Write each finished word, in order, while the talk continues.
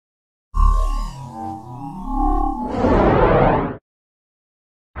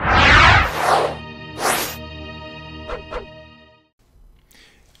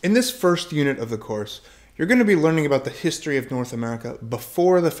In this first unit of the course, you're going to be learning about the history of North America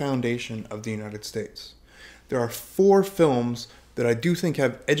before the foundation of the United States. There are 4 films that I do think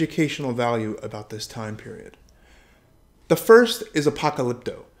have educational value about this time period. The first is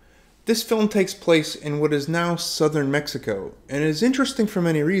Apocalypto. This film takes place in what is now southern Mexico, and is interesting for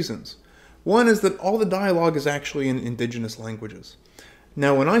many reasons. One is that all the dialogue is actually in indigenous languages.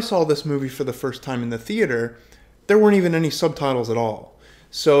 Now, when I saw this movie for the first time in the theater, there weren't even any subtitles at all.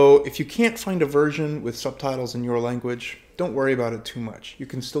 So if you can't find a version with subtitles in your language, don't worry about it too much. You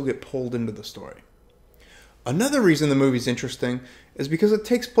can still get pulled into the story. Another reason the movie's interesting is because it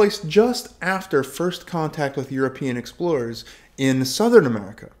takes place just after first contact with European explorers in Southern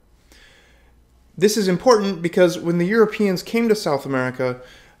America. This is important because when the Europeans came to South America,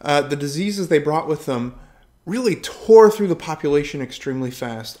 the diseases they brought with them really tore through the population extremely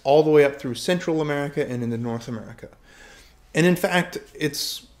fast, all the way up through Central America and into North America. And in fact,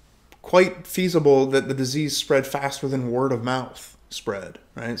 it's quite feasible that the disease spread faster than word of mouth spread,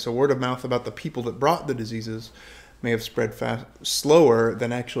 right? So word of mouth about the people that brought the diseases may have spread slower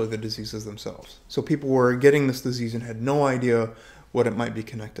than actually the diseases themselves. So people were getting this disease and had no idea what it might be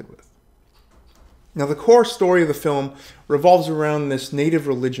connected with. Now, the core story of the film revolves around this native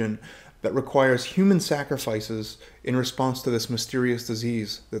religion that requires human sacrifices in response to this mysterious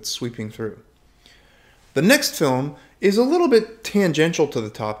disease that's sweeping through. The next film is a little bit tangential to the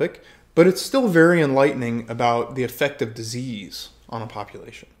topic, but it's still very enlightening about the effect of disease on a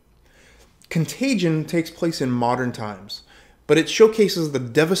population. Contagion takes place in modern times, but it showcases the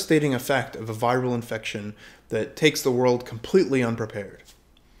devastating effect of a viral infection that takes the world completely unprepared.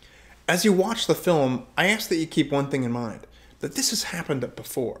 As you watch the film, I ask that you keep one thing in mind, that this has happened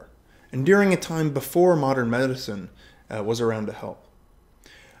before, and during a time before modern medicine was around to help.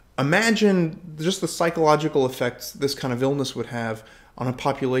 Imagine just the psychological effects this kind of illness would have on a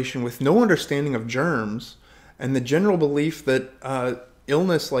population with no understanding of germs and the general belief that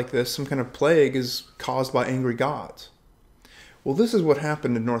illness like this, some kind of plague, is caused by angry gods. Well, this is what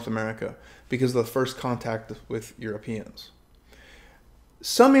happened in North America because of the first contact with Europeans.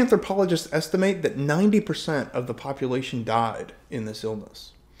 Some anthropologists estimate that 90% of the population died in this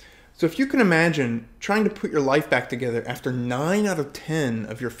illness. So if you can imagine trying to put your life back together after 9 out of 10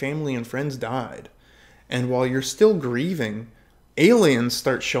 of your family and friends died, and while you're still grieving, aliens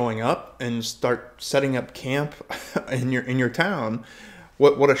start showing up and start setting up camp in your town,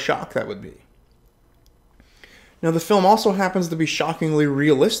 what a shock that would be. Now, the film also happens to be shockingly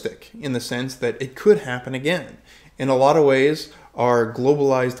realistic in the sense that it could happen again. In a lot of ways, our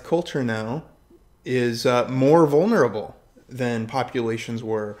globalized culture now is more vulnerable than populations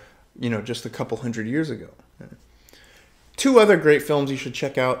were, just a couple hundred years ago. 2 other great films you should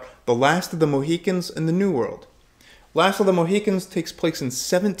check out: The Last of the Mohicans and The New World. Last of the Mohicans takes place in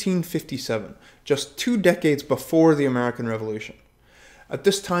 1757, just 2 decades before the American Revolution. At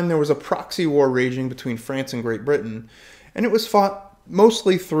this time, there was a proxy war raging between France and Great Britain, and it was fought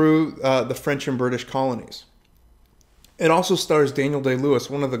mostly through the French and British colonies. It also stars Daniel Day-Lewis,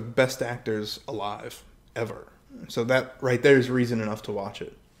 one of the best actors alive, ever. So that right there is reason enough to watch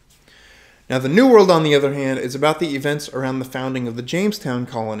it. Now, The New World, on the other hand, is about the events around the founding of the Jamestown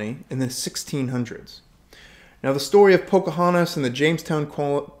colony in the 1600s. Now, the story of Pocahontas and the Jamestown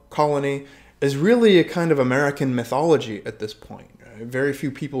colony is really a kind of American mythology at this point. Very few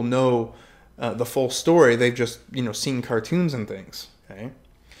people know the full story. They've just, seen cartoons and things. Okay?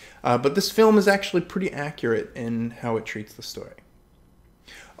 But this film is actually pretty accurate in how it treats the story.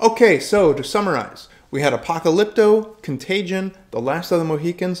 Okay, so to summarize, we had Apocalypto, Contagion, The Last of the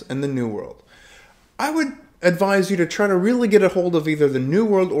Mohicans, and The New World. I would advise you to try to really get a hold of either The New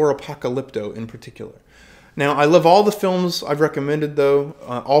World or Apocalypto in particular. Now, I love all the films I've recommended, though,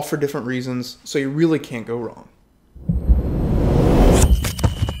 all for different reasons, so you really can't go wrong.